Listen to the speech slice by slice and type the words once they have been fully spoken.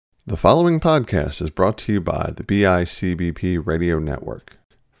The following podcast is brought to you by the BICBP Radio Network,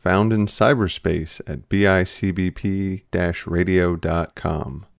 found in cyberspace at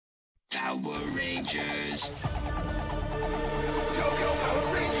bicbp-radio.com. Power Rangers.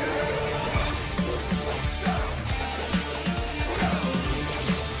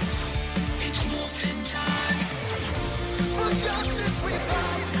 It's morphin' time. For justice we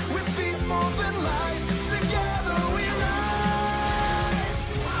fight, with peace, morphin' light. Together we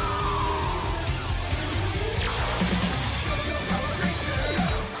rise. Go, go, Power Rangers.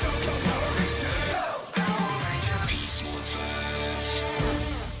 Go, go, Power Rangers. Power Rangers. Peace Morphers.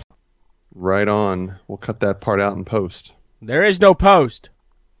 Right on. We'll cut that part out in post. There is no post.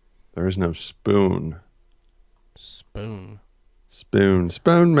 There is no spoon. Spoon. Spoon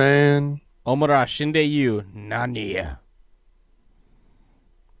man. Omura Shindeyu Nani.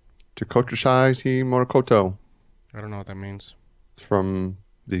 Takotoshai Morokoto. I don't know what that means. It's from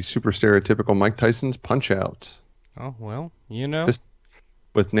the super stereotypical Mike Tyson's Punch-Out. Oh, well, you know.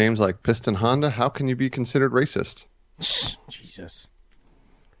 With names like Piston Honda, how can you be considered racist? Jesus.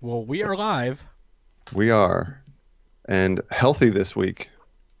 Well, we are live. We are. And healthy this week.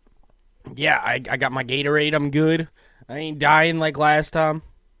 Yeah, I got my Gatorade. I'm good. I ain't dying like last time.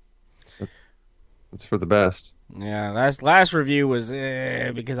 It's for the best. Yeah, last review was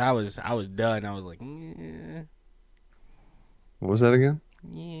because I was done. I was like, What was that again?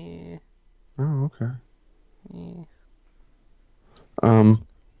 yeah. Oh, okay.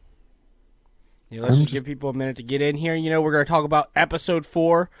 Yeah, let's just give people a minute to get in here. You know, we're going to talk about episode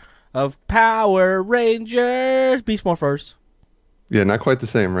 4 of Power Rangers. Beast Morphers. Yeah, not quite the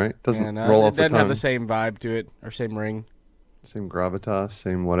same, right? Doesn't Yeah, no, roll it off the doesn't tongue. have the same vibe to it, or same ring. Same gravitas,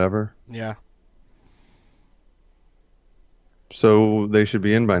 same whatever. Yeah. So they should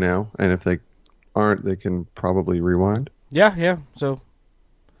be in by now, and if they aren't, they can probably rewind. Yeah. So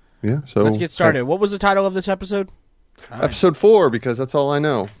Yeah, so let's get started. What was the title of this episode? Episode 4, because that's all I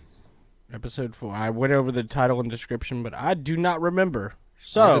know. Episode 4. I went over the title and description, but I do not remember.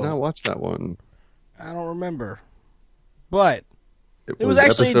 I did not So watch that one. I don't remember. But it was was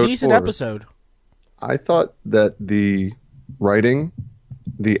actually a episode decent 4. episode. I thought that the writing,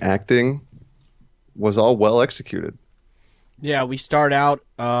 the acting, was all well executed. Yeah, we start out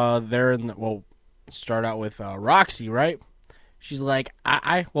start out with Roxy, right? She's like,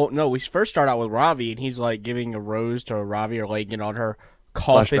 we first start out with Ravi, and he's like giving a rose to Ravi or laying it on her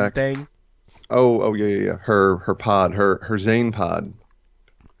coffin Flashback. thing. Oh, yeah. Her pod, her Zane pod.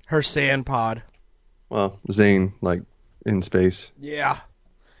 Her sand pod. Well, Zane, like, in space. Yeah.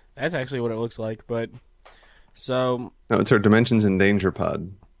 That's actually what it looks like, but so No, it's her Dimensions in Danger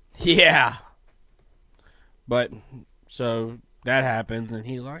pod. yeah. But so that happens, and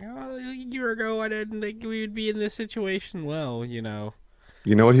he's like, "Oh, a year ago I didn't think we would be in this situation." Well, you know.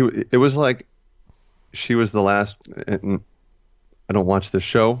 You know what it was like? She was the last. And I don't watch this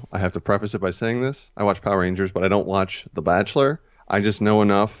show. I have to preface it by saying this. I watch Power Rangers, but I don't watch The Bachelor. I just know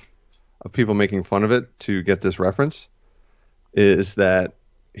enough of people making fun of it to get this reference. Is that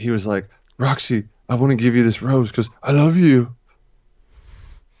he was like, Roxy, I want to give you this rose because I love you.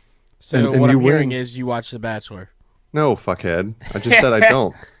 So And what you I'm hearing win. is you watch The Bachelor. No, fuckhead. I just said I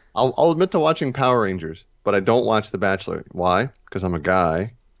don't. I'll admit to watching Power Rangers, but I don't watch The Bachelor. Why? Because I'm a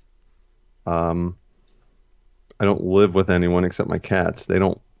guy. I don't live with anyone except my cats. They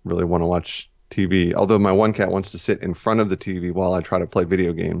don't really want to watch TV. Although my one cat wants to sit in front of the TV while I try to play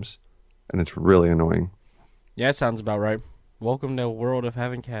video games, and it's really annoying. Yeah, that sounds about right. Welcome to the world of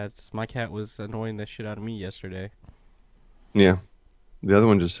having cats. My cat was annoying the shit out of me yesterday. Yeah. The other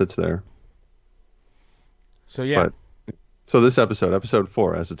one just sits there. So yeah. So this episode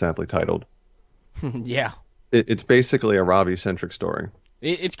 4, as it's aptly titled, Yeah. it's basically a Ravi-centric story.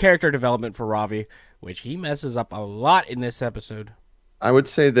 It's character development for Ravi, which he messes up a lot in this episode. I would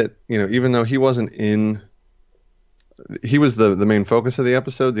say that, even though he wasn't in, he was the main focus of the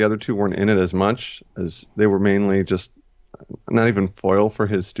episode. The other two weren't in it as much, as they were mainly just not even foil for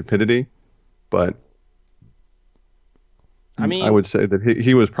his stupidity. But I mean, I would say that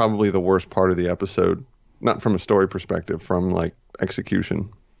he was probably the worst part of the episode, not from a story perspective, from like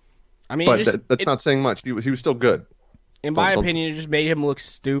execution. I mean, But that's not saying much. He was still good. in my don't- opinion, it just made him look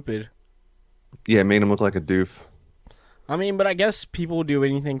stupid. Yeah, it made him look like a doof. I mean, but I guess people will do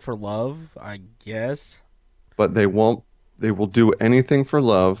anything for love, I guess. But they will do anything for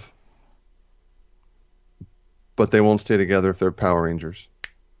love, but they won't stay together if they're Power Rangers.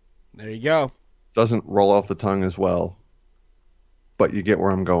 There you go. Doesn't roll off the tongue as well, but you get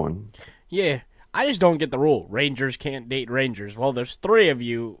where I'm going. Yeah, I just don't get the rule. Rangers can't date Rangers. Well, there's 3 of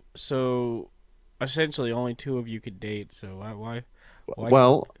you, so essentially only 2 of you could date. So why?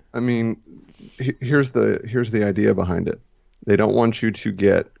 Well, I mean, here's the idea behind it. They don't want you to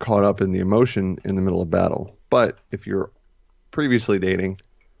get caught up in the emotion in the middle of battle. But if you're previously dating,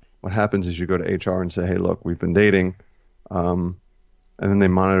 what happens is you go to HR and say, "Hey, look, we've been dating," and then they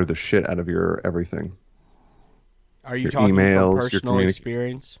monitor the shit out of your everything. Are you Your talking emails, from your personal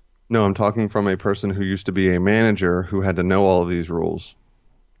experience? No, I'm talking from a person who used to be a manager who had to know all of these rules.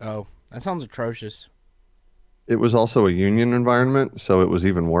 Oh, that sounds atrocious. It was also a union environment, so it was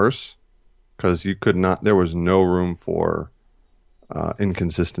even worse because you could not. There was no room for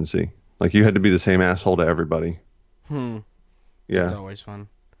inconsistency. Like you had to be the same asshole to everybody. It's Yeah, always fun.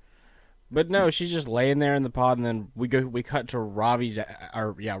 But no, she's just laying there in the pod, and then we cut to Robbie's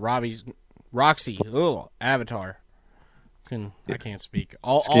Roxy avatar. I can't speak.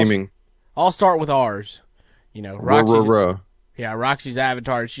 scheming. I'll start with ours. You know, Roxy's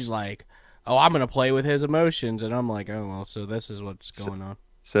avatar. She's like, "Oh, I'm gonna play with his emotions," and I'm like, "Oh well, so this is what's going on."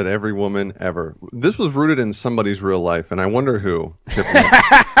 Said every woman ever. This was rooted in somebody's real life, and I wonder who.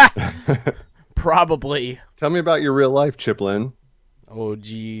 Probably. Tell me about your real life, Chiplin. Oh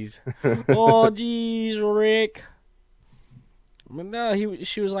jeez. Oh jeez, Rick. But no,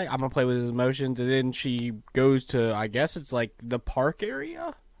 she was like, "I'm gonna play with his emotions," and then she goes to, I guess it's like the park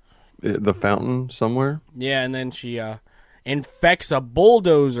area. The fountain somewhere. Yeah, and then she infects a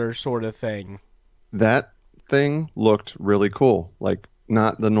bulldozer sort of thing. That thing looked really cool. Like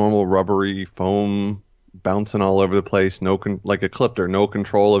not the normal rubbery foam bouncing all over the place. Like a Clipper, no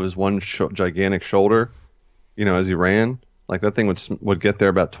control of his one gigantic shoulder. You know, as he ran, like that thing would get there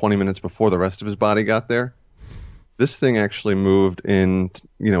about 20 minutes before the rest of his body got there. This thing actually moved in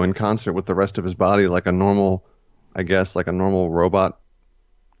concert with the rest of his body, like a normal, I guess, like a normal robot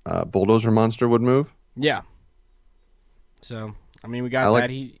bulldozer monster would move. Yeah. So, I mean, we got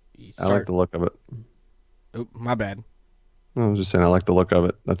that. I like the look of it. Oh, my bad. I was just saying I like the look of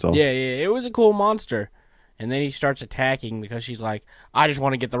it. That's all. Yeah, it was a cool monster. And then he starts attacking because she's like, "I just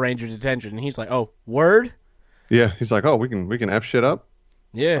want to get the Ranger's attention." And he's like, "Oh, word?" Yeah, he's like, "Oh, we can F shit up."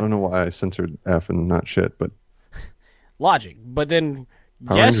 Yeah. I don't know why I censored F and not shit, but Logic. But then,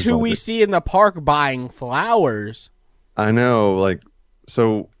 Power guess Rangers who we logic. see in the park buying flowers? I know, like,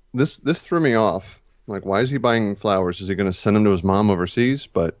 so this threw me off. Like, why is he buying flowers? Is he going to send them to his mom overseas?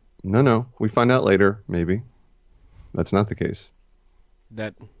 But no, we find out later. Maybe that's not the case.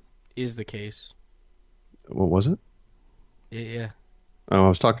 That is the case. What was it? Yeah. Oh, I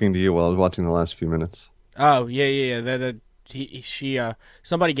was talking to you while I was watching the last few minutes. Oh, yeah.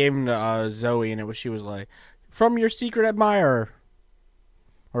 Somebody gave him to Zoe, and she was like, "From your secret admirer,"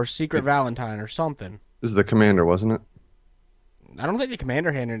 or secret Valentine, or something. This is the commander, wasn't it? I don't think the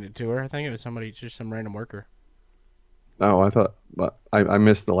commander handed it to her. I think it was just some random worker. Oh, I thought, but I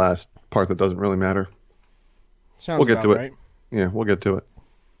missed the last part that doesn't really matter. Sounds We'll get about to it. right. Yeah, we'll get to it.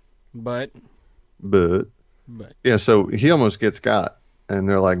 But Yeah, so he almost gets got, and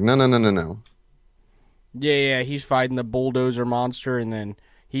they're like, no. yeah, he's fighting the bulldozer monster, and then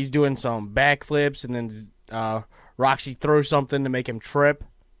he's doing some backflips, and then Roxy throws something to make him trip,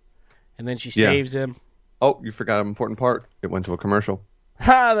 and then she saves him. Oh, you forgot an important part. It went to a commercial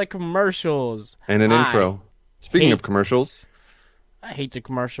Ha! The commercials. and an intro. Speaking hate- of commercials, I hate the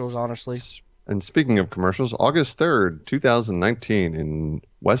commercials, honestly. and speaking of commercials, August 3rd, 2019 in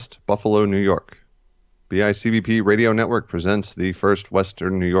West Buffalo, New York. BICBP Radio Network presents the first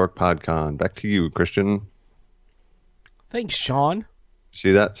Western New York PodCon. Back to you, Christian. Thanks, Sean.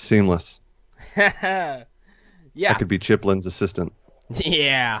 See that? Seamless. Yeah. I could be Chiplin's assistant.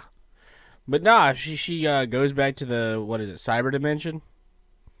 Yeah. But nah, she goes back to the, what is it, cyber dimension?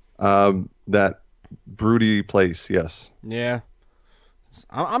 That broody place, yes. Yeah.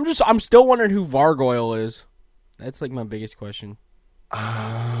 I'm still wondering who Vargoyle is. That's like my biggest question.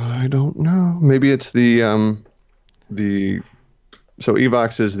 I don't know. Maybe it's the so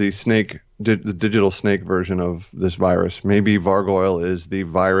Evox is the snake, the digital snake version of this virus. Maybe Vargoyle is the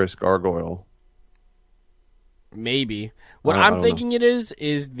virus gargoyle. Maybe. What I I'm don't thinking it is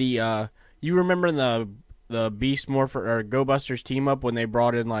the you remember the Beast Morpher or Go Busters team up when they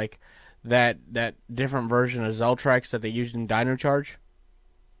brought in like that different version of Zeltrax that they used in Dino Charge?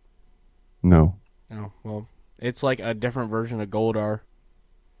 No. Oh, well, it's like a different version of Goldar.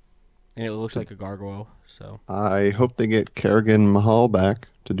 And it looks like a gargoyle, so. I hope they get Kerrigan Mahal back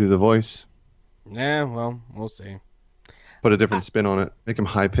to do the voice. Yeah, well, we'll see. Put a different spin on it. Make him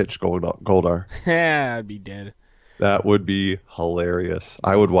high-pitched Goldar. Yeah, I'd be dead. That would be hilarious.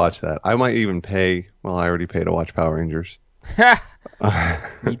 I would watch that. I might even pay. Well, I already pay to watch Power Rangers.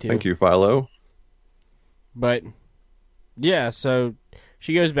 Me too. Thank you, Philo. But, yeah, so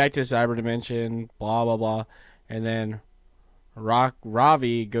she goes back to the cyber dimension, blah, blah, blah. And then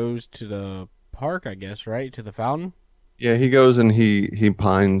Ravi goes to the park, I guess, right? To the fountain? Yeah, he goes and he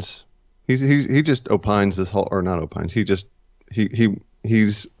pines. He just opines this whole, or not opines.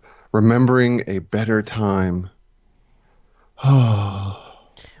 He's remembering a better time.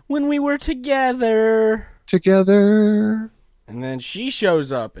 When we were together. Together. And then she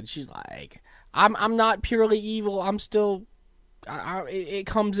shows up and she's like, I'm not purely evil. I'm still, it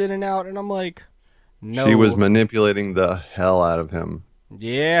comes in and out. And I'm like, no. She was manipulating the hell out of him.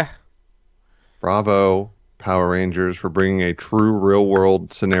 Yeah. Bravo, Power Rangers, for bringing a true real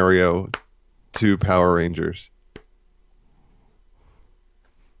world scenario to Power Rangers.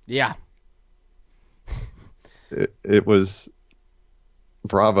 Yeah. It was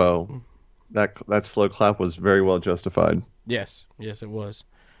bravo. That slow clap was very well justified. Yes, it was.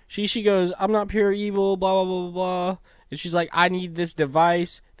 She goes, I'm not pure evil, blah, blah, blah, blah, blah. And she's like, I need this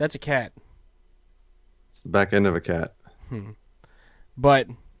device. That's a cat. It's the back end of a cat. But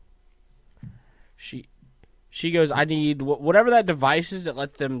she goes, I need whatever that device is that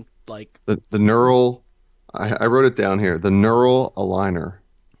let them, like... The neural... I wrote it down here. The neural aligner.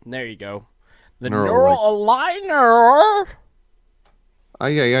 There you go. The Neural neural aligner!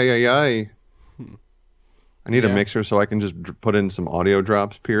 Ay. I need Yeah. a mixer so I can just put in some audio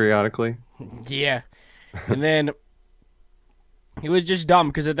drops periodically. Yeah. And then it was just dumb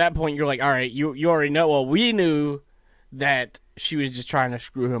because at that point you're like, all right, you already know. Well, we knew that she was just trying to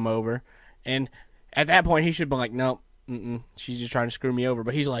screw him over. And at that point he should have been like, nope, she's just trying to screw me over.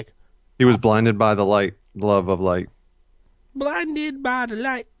 But he's like, He was blinded by the light, love of light. blinded by the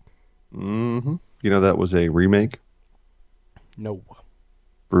light. Mm-hmm. You know that was a remake? No.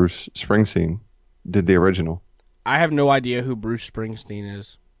 Bruce Springsteen did the original. I have no idea who Bruce Springsteen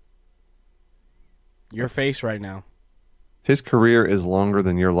is. Your face right now. His career is longer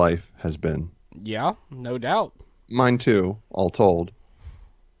than your life has been. Yeah, no doubt. Mine too, all told.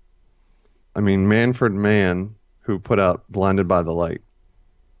 I mean, Manfred Mann, who put out Blinded by the Light,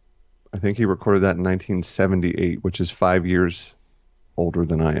 I think he recorded that in 1978, which is 5 years older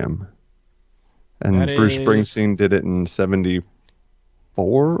than I am. And That Bruce is- Springsteen did it in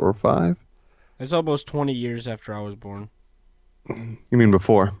 74 or 5? It's almost 20 years after I was born. You mean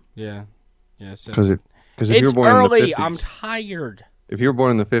before? Yeah. Yeah. So. Because if you It's were born early. in the 50s, I'm tired. if you were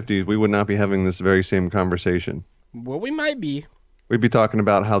born in the 50s, we would not be having this very same conversation. Well, we might be. We'd be talking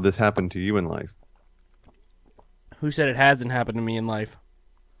about how this happened to you in life. Who said it hasn't happened to me in life?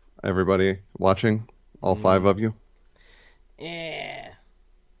 Everybody watching, all 5 of you. Yeah.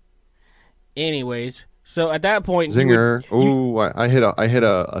 Anyways, so at that point, Zinger. Ooh, I hit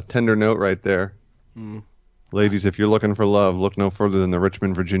a tender note right there. Ladies, if you're looking for love, look no further than the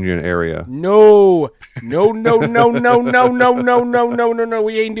Richmond, Virginia area. No. We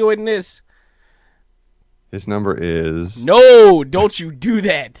ain't doing this. His number is No, don't you do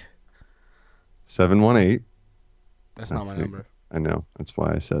that. 718. That's not my number. I know. That's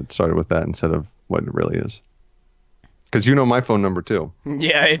why I started with that instead of what it really is. Because you know my phone number too.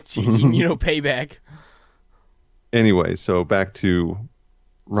 Yeah, it's payback. Anyway, so back to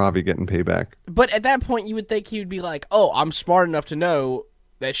Ravi getting payback. But at that point, you would think he would be like, "Oh, I'm smart enough to know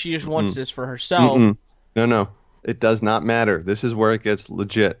that she just wants this for herself." No. It does not matter. This is where it gets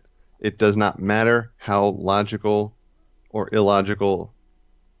legit. It does not matter how logical or illogical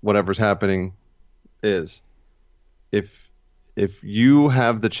whatever's happening is. If you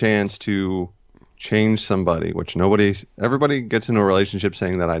have the chance to change somebody, which everybody gets into a relationship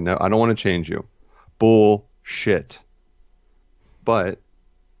saying that I don't want to change you. Bullshit. But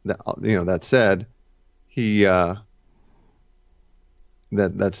that said, he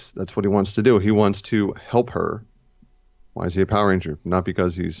that's what he wants to do. He wants to help her. Why is he a Power Ranger? Not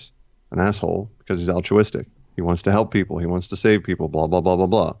because he's an asshole, because he's altruistic. He wants to help people. He wants to save people, blah, blah, blah, blah,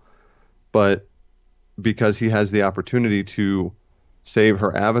 blah. But because he has the opportunity to save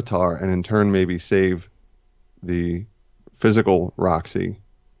her avatar and in turn maybe save the physical Roxy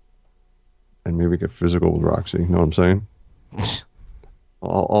and maybe get physical with Roxy. You know what I'm saying?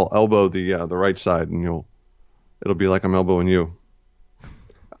 I'll elbow the right side and it'll be like I'm elbowing you.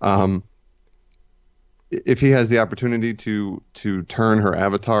 If he has the opportunity to turn her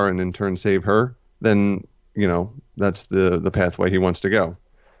avatar and in turn save her, then that's the pathway he wants to go.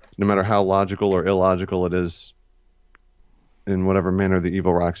 No matter how logical or illogical it is, in whatever manner the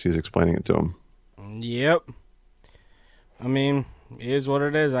evil Roxy is explaining it to him. Yep. I mean, it is what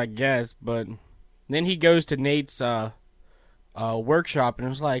it is, I guess. But then he goes to Nate's workshop and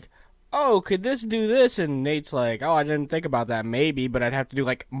was like, "Oh, could this do this?" And Nate's like, "Oh, I didn't think about that. Maybe, but I'd have to do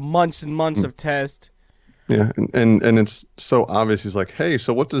like months and months of tests." Yeah, and it's so obvious. He's like, "Hey,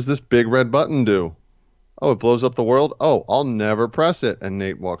 so what does this big red button do?" Oh, it blows up the world. Oh, I'll never press it. And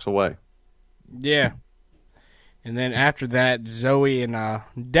Nate walks away. Yeah. And then after that, Zoe and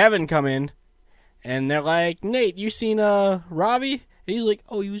Devin come in, and they're like, Nate, you seen Ravi? And he's like,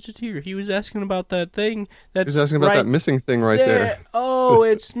 oh, he was just here. He was asking about that thing. That's He was asking about that missing thing right there. Oh,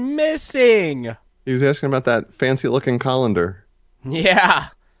 it's missing. He was asking about that fancy looking colander. Yeah.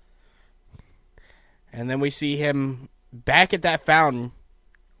 And then we see him back at that fountain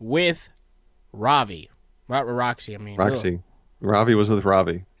with Ravi. Roxy, I mean. Roxy. Ravi was with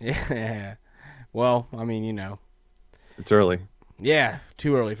Ravi. Yeah. Well, I mean, you know. It's early. Yeah,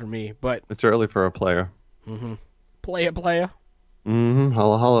 too early for me, but It's early for a player. playa.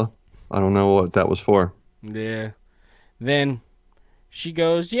 Holla holla. I don't know what that was for. Yeah. Then she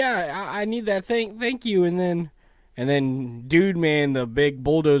goes, yeah, I need that thing. Thank you. And then Dude Man, the big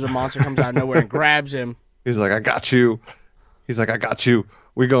bulldozer monster, comes out of nowhere and grabs him. He's like, I got you. He's like, I got you.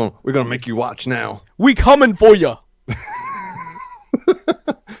 We're gonna make you watch now. We coming for you.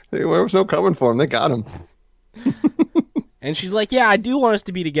 There was no coming for him. They got him. And she's like, yeah, I do want us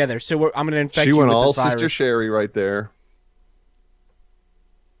to be together, so I'm going to infect She you went with all this Sister virus. Sherry right there.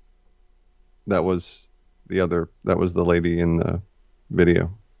 That was the lady in the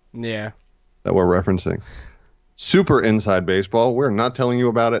video Yeah. that we're referencing. Super inside baseball. We're not telling you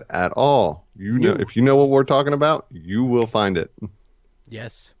about it at all. You know, if you know what we're talking about, you will find it.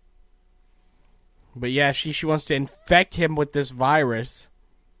 Yes. But yeah, she wants to infect him with this virus.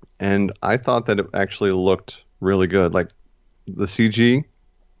 And I thought that it actually looked really good. Like the CG.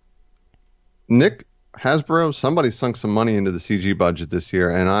 Nick Hasbro, somebody sunk some money into the CG budget this year,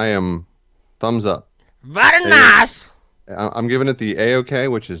 and I am thumbs up. Very nice. I'm giving it the A-OK,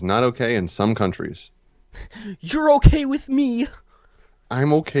 which is not okay in some countries. You're okay with me.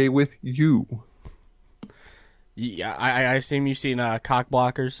 I'm okay with you. Yeah, I assume you've seen cock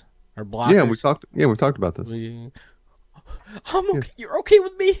blockers or blockers. Yeah, we've talked about this. I'm okay. You're okay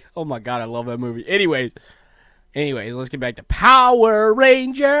with me? Oh my god, I love that movie. Anyways, let's get back to Power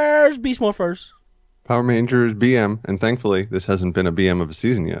Rangers. Beast Mode first. Power Rangers BM, and thankfully this hasn't been a BM of a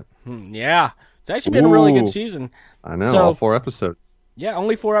season yet. Yeah, it's actually been a really good Ooh. season. I know, So- all 4 episodes. Yeah,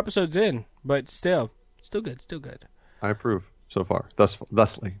 only 4 episodes in, but still good. I approve so far,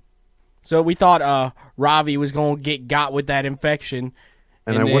 thusly. So we thought Ravi was gonna get got with that infection.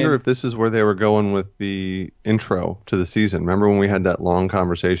 And I wonder if this is where they were going with the intro to the season. Remember when we had that long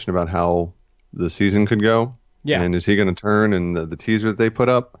conversation about how the season could go? Yeah. And is he going to turn? And the teaser that they put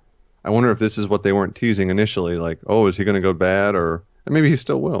up, I wonder if this is what they weren't teasing initially. Like, oh, is he going to go bad? Or and maybe he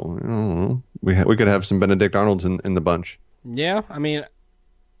still will. I don't know. We could have some Benedict Arnolds in the bunch. Yeah, I mean,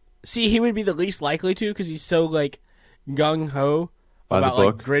 see, he would be the least likely to because he's so like gung ho By the about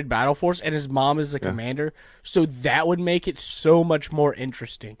like book. Grid Battle Force, and his mom is the commander, so that would make it so much more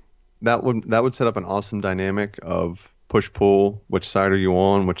interesting. That would set up an awesome dynamic of push pull. Which side are you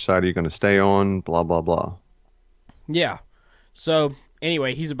on? Which side are you going to stay on? Blah blah blah. Yeah. So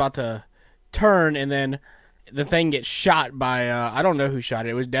anyway, he's about to turn, and then the thing gets shot by I don't know who shot it.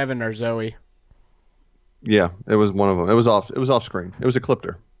 It was Devin or Zoe. Yeah, it was one of them. It was off screen. It was a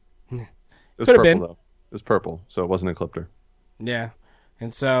Clipter. It was Could have purple been. though. It was purple, so it wasn't a Clipter. Yeah,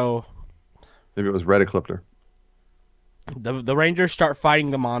 and so Maybe it was red Ecliptor. the Rangers start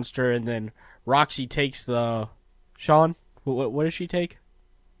fighting the monster, and then Roxy takes the Sean. What does she take?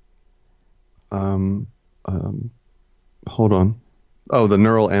 Hold on. Oh, the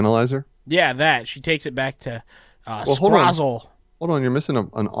neural analyzer. Yeah, that she takes it back to hold on. Scrozzle. Hold on, you're missing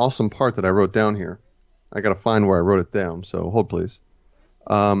an awesome part that I wrote down here. I gotta find where I wrote it down. So hold, please.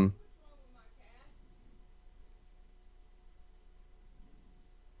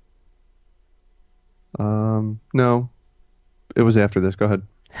 No, it was after this. Go ahead.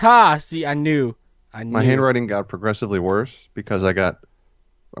 Ha! See, I knew. My handwriting got progressively worse because I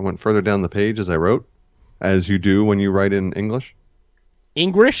went further down the page as I wrote, as you do when you write in English.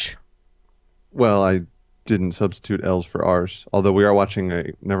 English. Well, I didn't substitute L's for R's, although we are watching a.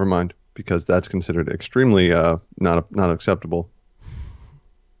 Never mind, because that's considered extremely not acceptable.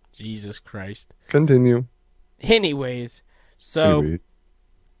 Jesus Christ. Continue. Anyways, so Anyways.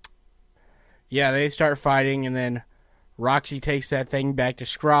 yeah, they start fighting, and then Roxy takes that thing back to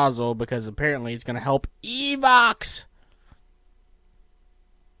Scrozzle because apparently it's going to help Evox.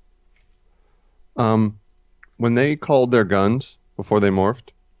 When they called their guns before they morphed,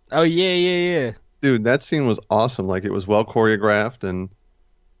 Oh yeah. dude, that scene was awesome. Like it was well choreographed and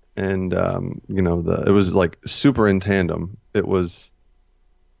it was like super in tandem. It was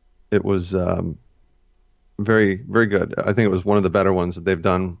very, very good. I think it was one of the better ones that they've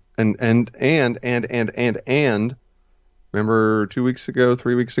done. And Remember 2 weeks ago,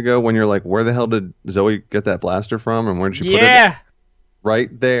 3 weeks ago, when you're like, where the hell did Zoe get that blaster from, and where did she put it? Yeah. Right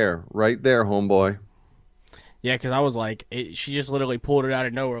there, homeboy. Yeah, because I was like, she just literally pulled it out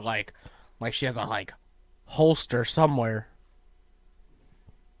of nowhere, like she has a holster somewhere.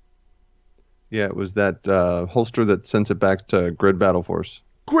 Yeah, it was that holster that sends it back to Grid Battle Force,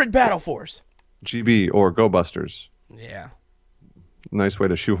 Grid Battle Force. GB or Go Busters. Yeah, Nice way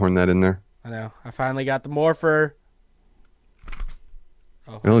to shoehorn that in there. I know. I finally got the Morpher.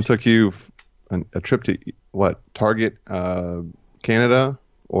 Oh, It only took you a trip to what, Target, Canada,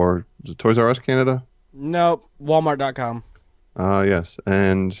 or was it Toys R Us Canada? nope. Walmart.com. Yes,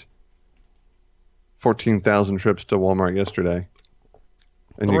 and 14,000 trips to Walmart yesterday.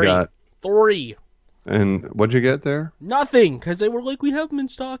 And Three. you got, 3. and what'd you get there? Nothing, because they were like, we have them in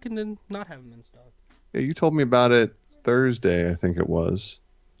stock, and then not have them in stock. Yeah, you told me about it Thursday, I think it was,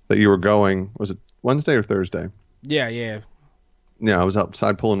 that you were going. Was it Wednesday or Thursday? Yeah, yeah. Yeah, I was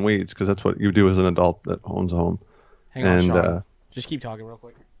outside pulling weeds because that's what you do as an adult that owns a home. Hang on, And Sean. Just keep talking real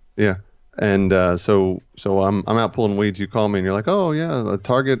quick. yeah, and so I'm out pulling weeds. You call me and you're like, oh yeah,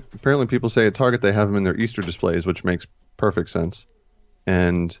 Target. Apparently, people say at Target they have them in their Easter displays, which makes perfect sense.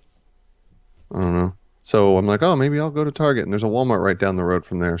 And I don't know. So I'm like, oh, maybe I'll go to Target, and there's a Walmart right down the road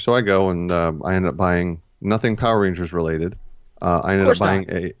from there. So I go, and I ended up buying nothing Power Rangers related. I ended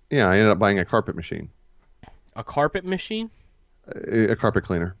up buying a carpet machine, A carpet machine? a carpet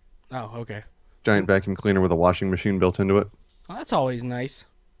cleaner, Oh, okay. giant vacuum cleaner with a washing machine built into it. Well, that's always nice.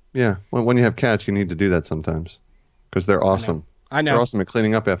 Yeah, when you have cats, you need to do that sometimes because they're awesome. I know. They're awesome at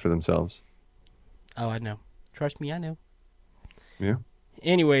cleaning up after themselves. Oh, I know. Trust me, I know. Yeah.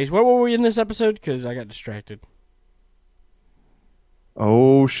 Anyways, where were we in this episode? Because I got distracted.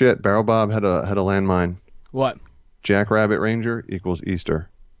 Oh shit! Barrel Bob had a landmine. What? Jackrabbit Ranger equals Easter.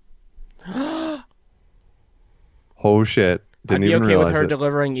 Oh shit! Didn't I'd be even okay realize with her it.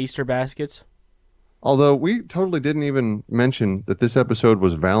 delivering Easter baskets. Although we totally didn't even mention that this episode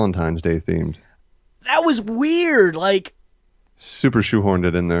was Valentine's Day themed. That was weird. Like, Super shoehorned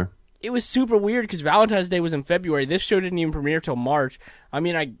it in there. it was super weird because Valentine's Day was in February. This show didn't even premiere till March. I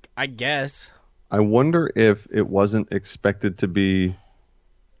mean, I guess. I wonder if it wasn't expected to be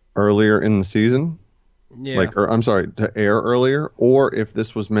earlier in the season, Yeah. I'm sorry, to air earlier, or if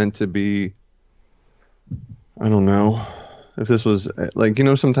this was meant to be, I don't know, if this was like,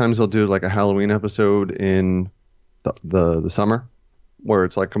 sometimes they'll do like a Halloween episode in the summer where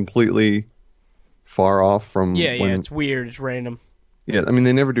it's like completely far off from yeah, when, it's weird. It's random. yeah, I mean,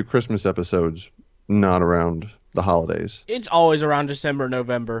 they never do Christmas episodes not around the holidays. It's always around December,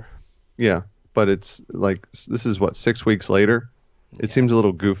 November. Yeah, but it's like, this is what, 6 weeks later? It seems a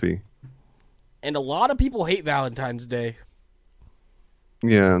little goofy. And a lot of people hate Valentine's Day.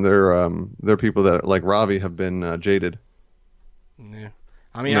 Yeah, they're people that, like Ravi, have been jaded. Yeah.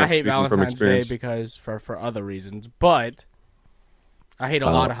 I mean, Not I hate speaking from Valentine's Day experience. because for other reasons, but I hate a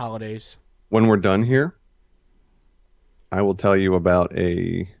lot of holidays. When we're done here, I will tell you about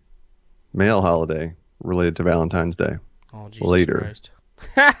a male holiday related to Valentine's Day. Oh, Jesus Later. Christ.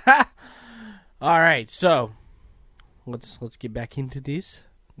 All right, so let's get back into this.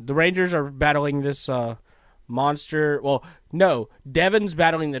 The Rangers are battling this monster. Well, no, Devin's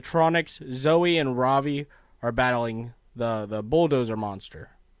battling the Tronics. Zoe and Ravi are battling the bulldozer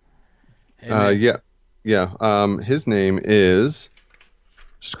monster. And then- Yeah. His name is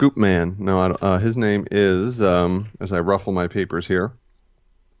Scoop Man. No, his name is, as I ruffle my papers here,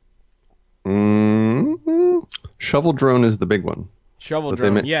 Shovel Drone is the big one. Shovel But they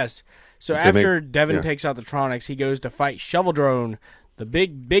Drone, ma- yes. So they after make- Devin yeah. takes out the Tronics, he goes to fight Shovel Drone, the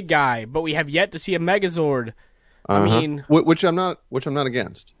big guy. But we have yet to see a Megazord. I mean, which I'm not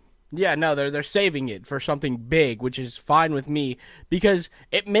against. yeah, no, they're saving it for something big, which is fine with me because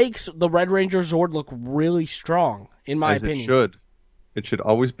it makes the Red Ranger Zord look really strong, in my As opinion. it should. It should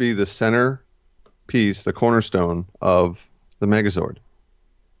always be the center piece, the cornerstone of the Megazord.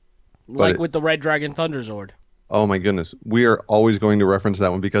 Like it- with the Red Dragon Thunder Zord. Oh my goodness. We are always going to reference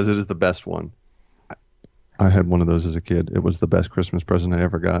that one because it is the best one. I had one of those as a kid. It was the best Christmas present I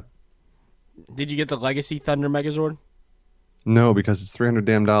ever got. Did you get the Legacy Thunder Megazord? No, because it's $300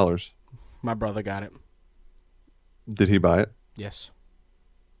 damn dollars. My brother got it. Did he buy it? Yes.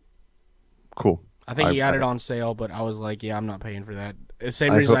 Cool. I think he got it on sale, but I was like, yeah, I'm not paying for that. The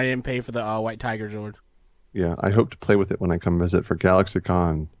same I reason hope- I didn't pay for the White Tiger Zord. Yeah, I hope to play with it when I come visit for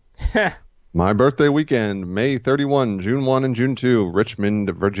GalaxyCon. My birthday weekend, May 31, June 1 and June 2, Richmond,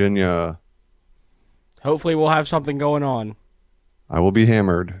 Virginia. Hopefully we'll have something going on. I will be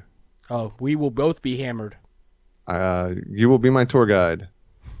hammered. Oh, we will both be hammered. You will be my tour guide.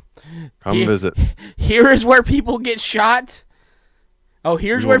 Come Here- visit. Here is where people get shot. Oh,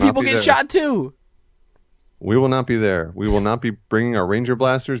 here's We where will not people be get there. shot too. We will not be there. We will not be bringing our Ranger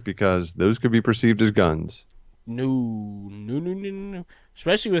blasters because those could be perceived as guns. No.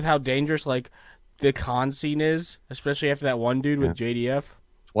 Especially with how dangerous like the con scene is, especially after that one dude with JDF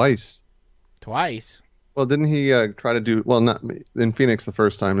Twice. twice. Well, didn't he try to do well? Not in Phoenix the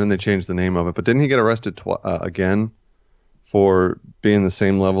first time, then they changed the name of it. But didn't he get arrested again for being the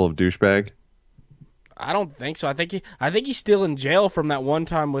same level of douchebag? I don't think so. I think he's still in jail from that one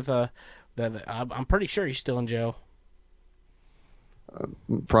time with I'm pretty sure he's still in jail.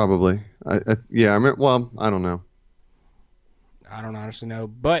 Probably. Yeah. I mean, well, I don't know. I don't honestly know,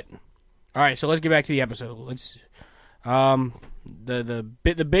 but all right. So let's get back to the episode. Let's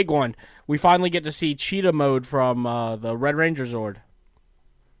the big one. We finally get to see Cheetah mode from the Red Ranger Zord.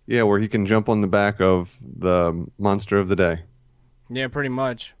 Yeah, where he can jump on the back of the monster of the day. Yeah, pretty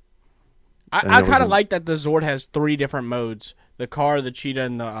much. And I it kind of was like that the Zord has 3 different modes: the car, the Cheetah,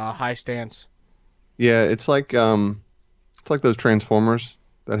 and the high stance. Yeah, it's like those Transformers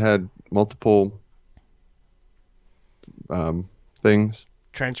that had multiple things,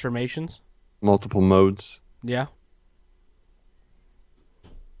 Transformations. multiple modes. Yeah.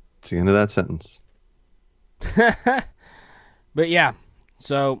 It's the end of that sentence. But yeah,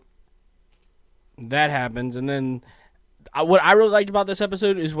 so that happens, and then what I really liked about this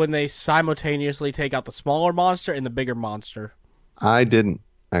episode is when they simultaneously take out the smaller monster and the bigger monster. I didn't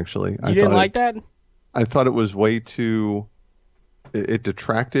actually. You didn't like that? I thought it was way too. It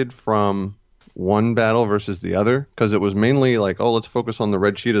detracted from one battle versus the other because it was mainly like, oh, let's focus on the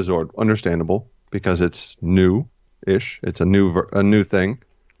Red Cheetah Zord. Understandable because it's new-ish. It's a new thing.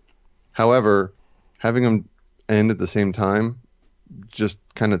 However, having them end at the same time just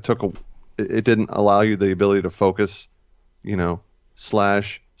kind of it didn't allow you the ability to focus,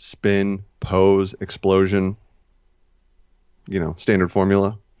 slash, spin, pose, explosion, standard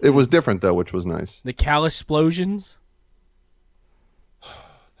formula. It was different though, which was nice. The callus explosions.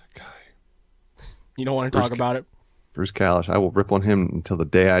 That guy, You don't want to talk about it. Bruce Kalish, I will rip on him until the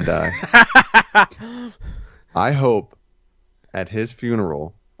day I die. I hope at his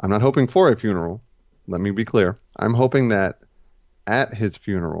funeral, I'm not hoping for a funeral, let me be clear. I'm hoping that at his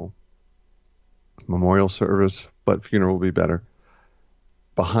funeral, memorial service, but funeral will be better,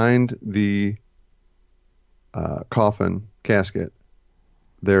 behind the coffin casket,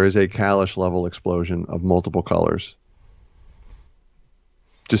 there is a Kalish level explosion of multiple colors.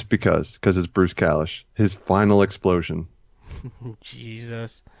 Just because it's Bruce Kalish. His final explosion.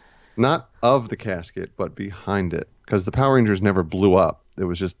 Jesus. Not of the casket, but behind it. Because the Power Rangers never blew up. It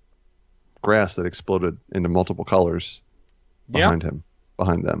was just grass that exploded into multiple colors behind him,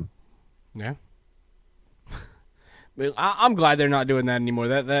 behind them. Yeah. But I'm glad they're not doing that anymore.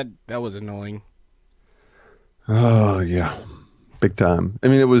 That was annoying. Oh yeah, big time. I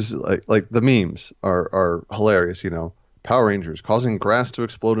mean, it was like the memes are hilarious. Power Rangers causing grass to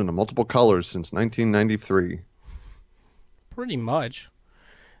explode into multiple colors since 1993. Pretty much.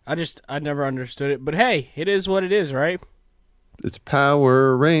 I never understood it. But hey, it is what it is, right? It's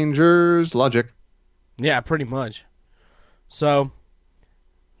Power Rangers logic. Yeah, pretty much. So,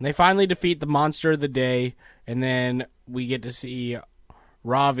 they finally defeat the monster of the day, and then we get to see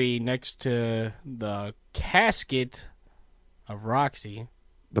Ravi next to the casket of Roxy.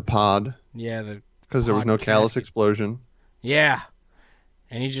 The pod, Yeah, because there was no pod callus casket. explosion. Yeah.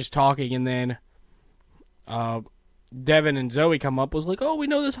 And he's just talking, and then Devin and Zoe come up, was like, oh, we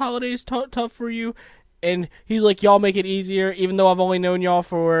know this holiday is tough for you. And he's like, y'all make it easier, even though I've only known y'all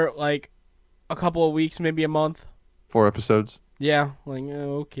for, like, a couple of weeks, maybe a month. 4 episodes. Yeah, like,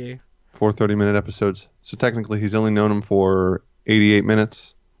 okay. 4 30-minute episodes. So technically he's only known him for 88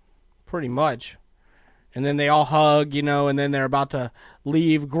 minutes. Pretty much. And then they all hug, and then they're about to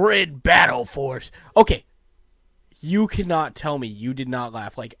leave Grid Battle Force. Okay. You cannot tell me you did not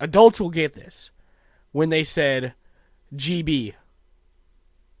laugh. Like, adults will get this. When they said GB.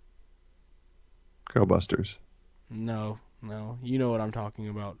 Go Busters. No. You know what I'm talking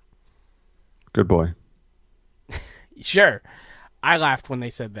about. Good boy. Sure. I laughed when they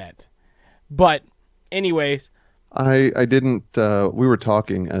said that. But, anyways. I didn't, we were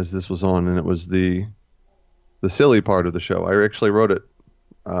talking as this was on, and it was the silly part of the show. I actually wrote it,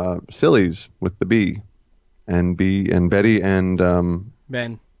 sillies with the B, and Betty and,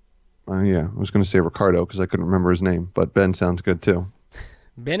 Ben. yeah, I was going to say Ricardo because I couldn't remember his name, but Ben sounds good too.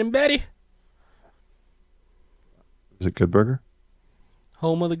 Ben and Betty. Is it Good Burger?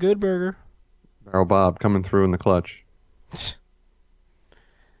 Home of the Good Burger. Barrel Bob coming through in the clutch.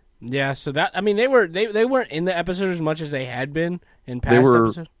 Yeah, so that, I mean, they weren't in the episode as much as they had been in past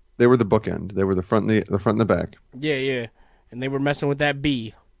episodes. They were the bookend. They were the front, the front and the back. Yeah, yeah. And they were messing with that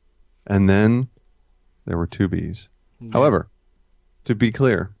bee. And then there were two bees. Yeah. However, to be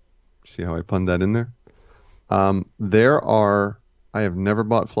clear, see how I punned that in there? I have never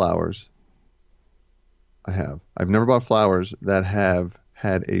bought flowers. I've never bought flowers that have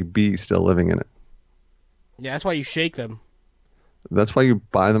had a bee still living in it. Yeah, that's why you shake them. That's why you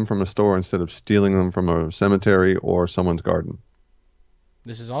buy them from a store instead of stealing them from a cemetery or someone's garden.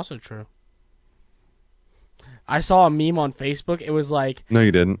 This is also true. I saw a meme on Facebook. It was like, No,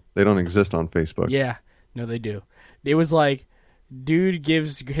 you didn't. They don't exist on Facebook. yeah, no, they do. It was like, dude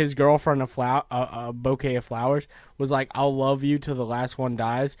gives his girlfriend a bouquet of flowers. Was like, I'll love you till the last one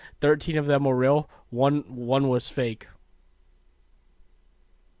dies. 13 of them were real. One was fake.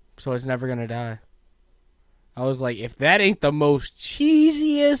 So it's never gonna die. I was like, if that ain't the most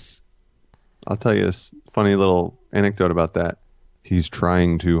cheesiest. I'll tell you a funny little anecdote about that. He's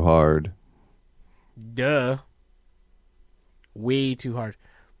trying too hard. Duh. Way too hard.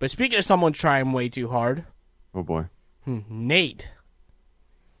 But speaking of someone trying way too hard, Oh boy. Nate.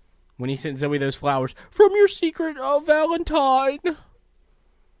 When he sent Zoe those flowers from your secret Valentine.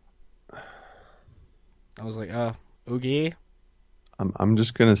 I was like, okay. I'm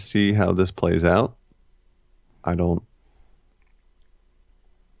just gonna see how this plays out. I don't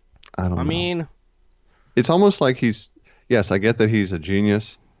I know. mean, It's almost like yes, I get that he's a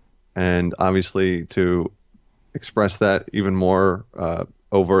genius, and obviously to express that even more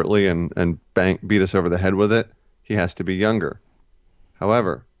overtly and beat us over the head with it, he has to be younger.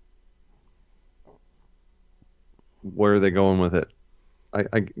 However, where are they going with it?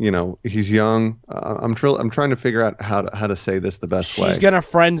 He's young. I'm trying to figure out how to say this the best way. she's going to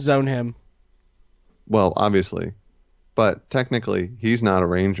friend zone him. Well, obviously, but technically, he's not a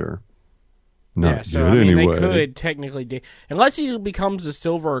ranger. Not Yeah, so yet I mean, anyway. they could technically date. Unless he becomes a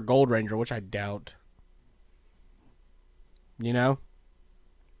silver or gold ranger, which I doubt. You know?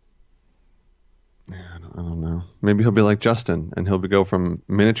 I don't know. Maybe he'll be like Justin, and he'll go from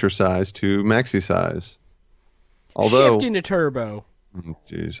miniature size to maxi size. Although, Shifting to turbo.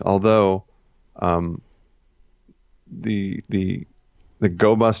 although, the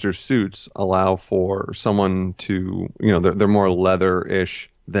Go Buster suits allow for someone to, they're more leather-ish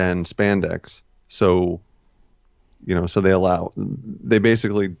than spandex. So, they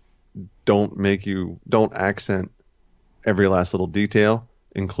basically don't accent every last little detail,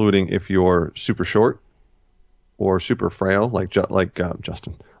 including if you're super short or super frail, like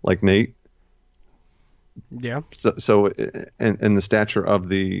Justin, like Nate. Yeah. So and the stature of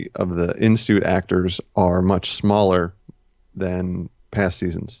the in-suit actors are much smaller than past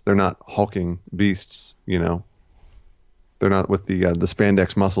seasons. They're not hulking beasts, They're not with the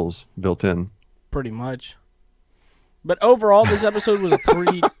spandex muscles built in. Pretty much. But overall, this episode was a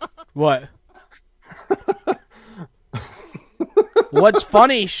pretty... What? What's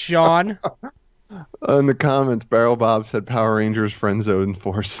funny, Sean? In the comments, Barrel Bob said Power Rangers Friend Zone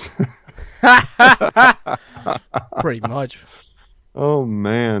Force. Pretty much. Oh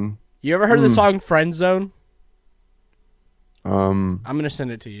man. You ever heard of the song Friend Zone? Um. I'm going to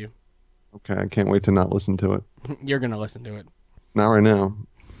send it to you. Okay, I can't wait to not listen to it. You're going to listen to it Not right now.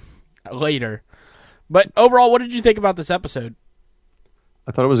 later. But overall, what did you think about this episode?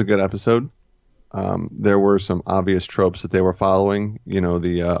 I thought it was a good episode. There were some obvious tropes that they were following.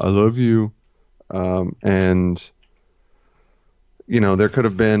 The "I love you," and there could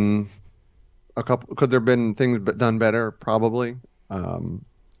have been a couple. Could there have been things done better? Probably.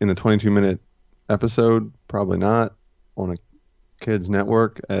 In a 22-minute episode, probably not. On a kids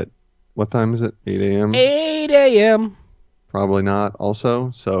network at what time is it? 8 a.m. 8 a.m. Probably not.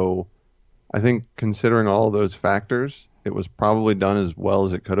 Also, so I think considering all of those factors, it was probably done as well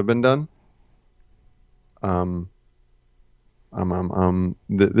as it could have been done.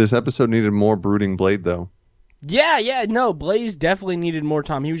 This episode needed more brooding Blade, though. Yeah, no, Blaze definitely needed more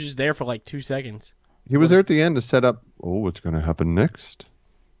time. He was just there for like 2 seconds. He was there at the end to set up, what's going to happen next?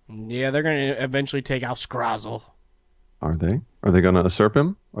 Yeah, they're going to eventually take out Scrazzle. Are they? Are they going to usurp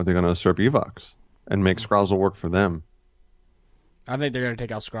him? Are they going to usurp Evox and make Scrozzle work for them? I think they're going to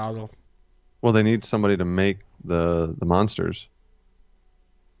take out Scrazzle. Well, they need somebody to make the monsters.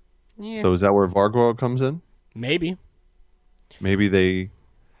 Yeah, So is that where Vargor comes in? maybe. Maybe they...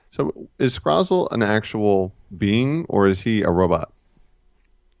 So is Scrozzle an actual being, or is he a robot?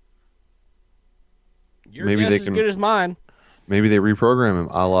 Your Maybe guess they is can- good as mine. Maybe they reprogram him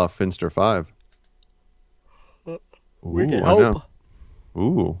a la Finster 5. We can Ooh, I hope. know.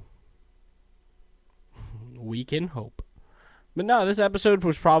 Ooh. We can hope. But no, this episode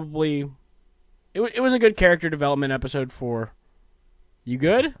was probably... It was a good character development episode for... You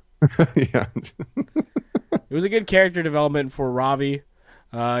good? Yeah. It was a good character development for Ravi.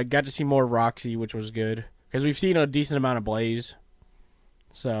 Got to see more of Roxy, which was good. Because we've seen a decent amount of Blaze.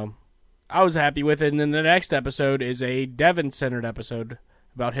 So, I was happy with it. And then the next episode is a Devon-centered episode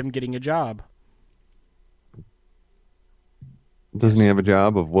about him getting a job. Doesn't he have a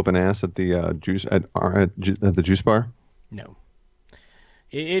job of whooping ass at the the juice bar? No.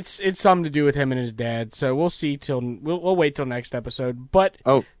 It's something to do with him and his dad. So we'll see we'll wait till next episode. But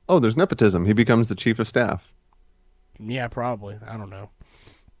Oh, there's nepotism. He becomes the chief of staff. yeah, probably. I don't know.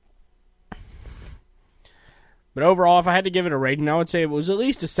 But overall, if I had to give it a rating, I would say it was at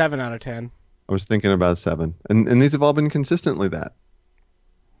least a 7 out of 10. I was thinking about 7, and these have all been consistently that.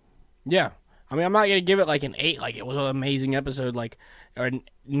 Yeah. I mean, I'm not going to give it like an 8, like it was an amazing episode, like, or a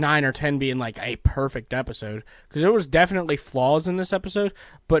 9 or 10 being like a perfect episode. Because there was definitely flaws in this episode,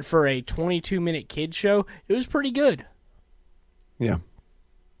 but for a 22-minute kids show, it was pretty good. Yeah,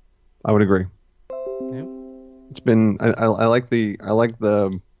 I would agree. Yeah. It's been I like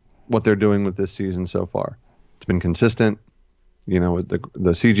the what they're doing with this season so far. It's been consistent. You know, the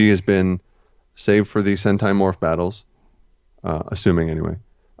CG has been saved for the Sentai Morph battles, assuming anyway.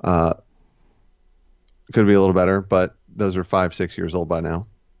 Could be a little better, but those are 5-6 years old by now.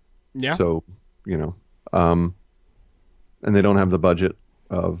 Yeah. So, you know, and they don't have the budget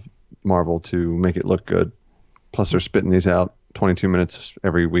of Marvel to make it look good. Plus, they're spitting these out 22 minutes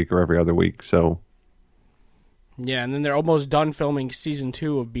every week or every other week. So, Yeah, and then they're almost done filming season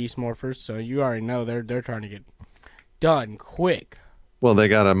 2 of Beast Morphers, so you already know they're trying to get done quick. well, they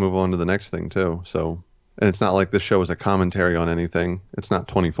got to move on to the next thing too. So, and it's not like this show is a commentary on anything. It's not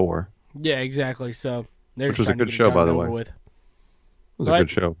 24. Yeah, exactly. So they're Which just was a trying to good get it show, done by and the over way. with. It was a But- good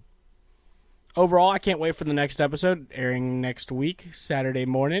show. Overall, I can't wait for the next episode, airing next week, Saturday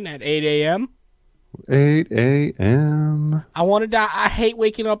morning at 8 a.m. 8 a.m. I want to die. I hate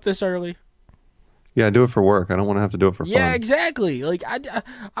waking up this early. Yeah, I do it for work. I don't want to have to do it for Yeah, fun. exactly. Like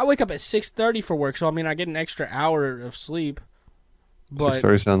I wake up at 6:30 for work, so I mean I get an extra hour of sleep. But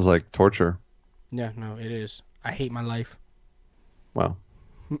 6:30 sounds like torture. yeah, no, it is. I hate my life. Wow.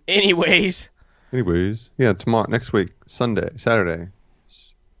 Anyways, Anyways, yeah, next week, Saturday,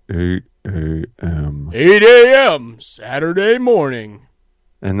 8 a.m. 8 a.m. Saturday morning.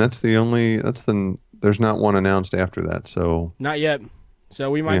 And there's not one announced after that. So, Not yet. So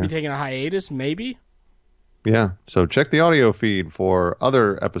we might Yeah. be taking a hiatus, maybe. yeah. So check the audio feed for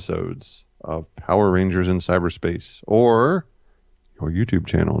other episodes of Power Rangers in Cyberspace or your YouTube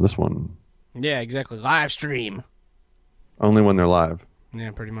channel. This one, Yeah, exactly. Live stream. only when they're live.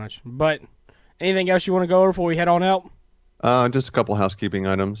 Yeah, pretty much. But anything else you want to go over before we head on out? Just a couple housekeeping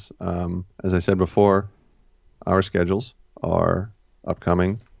items. As I said before, our schedules are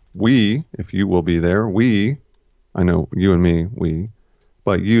upcoming. If you will be there, I know you and me,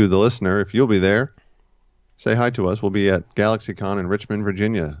 but you, the listener, if you'll be there, say hi to us. We'll be at GalaxyCon in Richmond,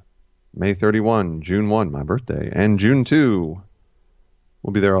 Virginia, May 31, June 1, my birthday, and June 2.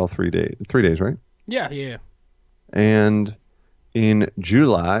 We'll be there all 3 days. 3 days, right? Yeah. And in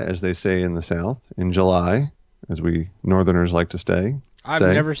July, as they say in the South, in July, as we Northerners like to say. I've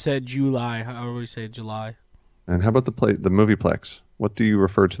never said July. I always say July. And how about the Movieplex? What do you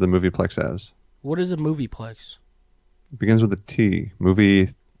refer to the Movieplex as? What is a movieplex? It begins with a T.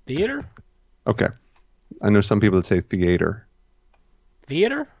 Movie. Theater? Okay. I know some people that say theater.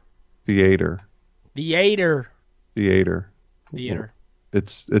 Theater? Theater. Theater. Theater. Theater.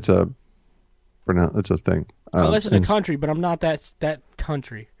 It's a thing. I listen to and- country, but I'm not that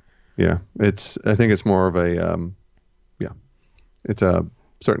country. Yeah, I think it's more of a it's a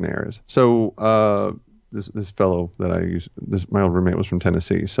certain areas. So this fellow that I use, my old roommate was from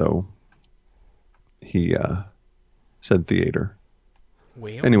Tennessee, so he said theater.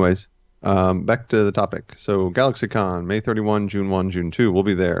 Well, Anyways, back to the topic. So GalaxyCon, May 31, June 1, June 2, we'll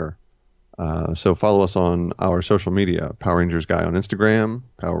be there. So follow us on our social media, Power Rangers Guy on Instagram,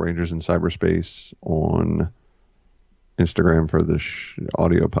 Power Rangers in Cyberspace on Instagram for the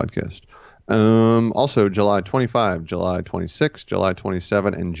audio podcast. Also, July 25, July 26, July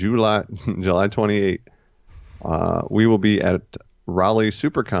 27, and July 28. We will be at Raleigh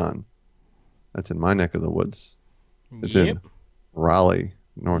SuperCon. That's in my neck of the woods. It's in Raleigh,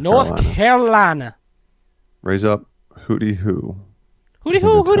 North Carolina. Raise up, hooty hoo. Hooty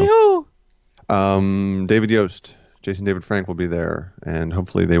hoo, hooty hoo. David Yost, Jason David Frank will be there, and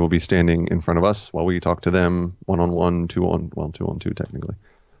hopefully they will be standing in front of us while we talk to them 1-on-1, 2-on-2 technically.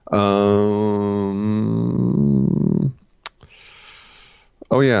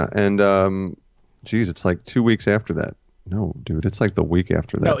 Oh yeah, and geez, it's like 2 weeks after that. No, dude, it's like the week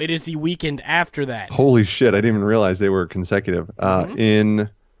after that. No, it is the weekend after that. Holy shit, I didn't even realize they were consecutive. In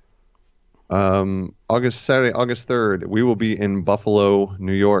Saturday, August 3rd, we will be in Buffalo,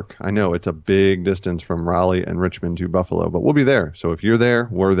 New York. I know it's a big distance from Raleigh and Richmond to Buffalo, but we'll be there. So if you're there,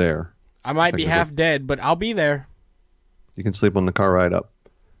 we're there. I might be half dead, but I'll be there. You can sleep on the car ride up.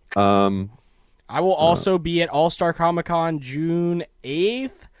 I will also be at All-Star Comic-Con June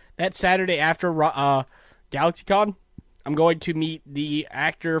 8th. That Saturday after GalaxyCon. I'm going to meet the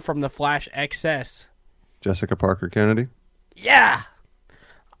actor from The Flash XS. Jessica Parker Kennedy. Yeah!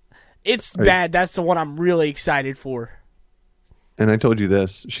 It's bad. That's the one I'm really excited for. And I told you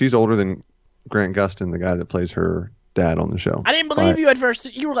this. She's older than Grant Gustin, the guy that plays her dad on the show. I didn't believe you at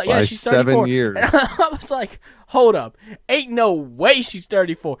first. You were like, yeah, she's 34. 7 years. And I was like, hold up. Ain't no way she's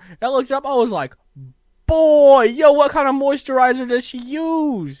 34. And I looked up. I was like, boy, yo, what kind of moisturizer does she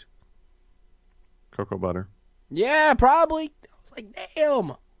use? Cocoa butter. Yeah, probably. I was like,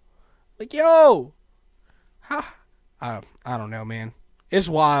 damn. Like, yo. I don't know, man. It's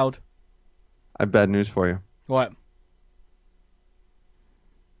wild. I have bad news for you. What?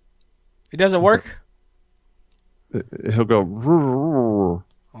 It doesn't work? He'll go.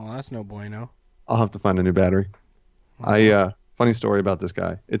 Oh, that's no bueno. I'll have to find a new battery. Funny story about this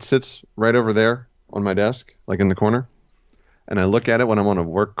guy. It sits right over there on my desk, like in the corner. And I look at it when I'm on a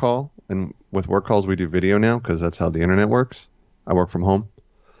work call. And with work calls, we do video now because that's how the internet works. I work from home.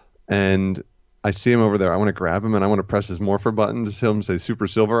 And I see him over there. I want to grab him and I want to press his morpher button to see him say Super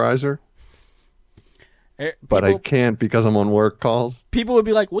Silverizer. But I can't because I'm on work calls. People would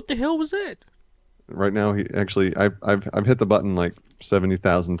be like, what the hell was that? Right now, I've hit the button like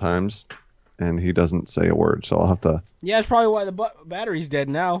 70,000 times, and he doesn't say a word. So I'll have to. Yeah, that's probably why the battery's dead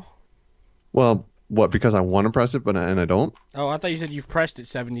now. Well, what? Because I want to press it, and I don't. Oh, I thought you said you've pressed it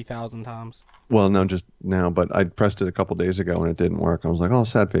 70,000 times. Well, no, just now. But I pressed it a couple days ago, and it didn't work. I was like, oh,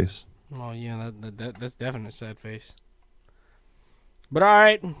 sad face. Oh yeah, that's definite sad face. But all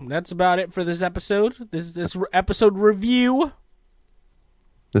right, that's about it for this episode. This episode review.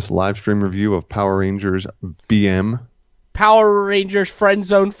 This live stream review of Power Rangers BM. Power Rangers Friend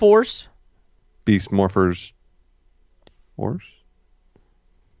Zone Force. Beast Morphers Force?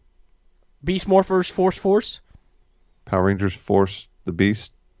 Beast Morphers Force. Power Rangers Force the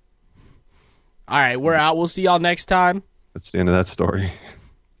Beast. All right, we're out. We'll see y'all next time. That's the end of that story.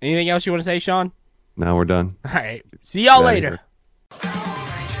 Anything else you want to say, Sean? Now we're done. All right. See y'all Get outta later. here.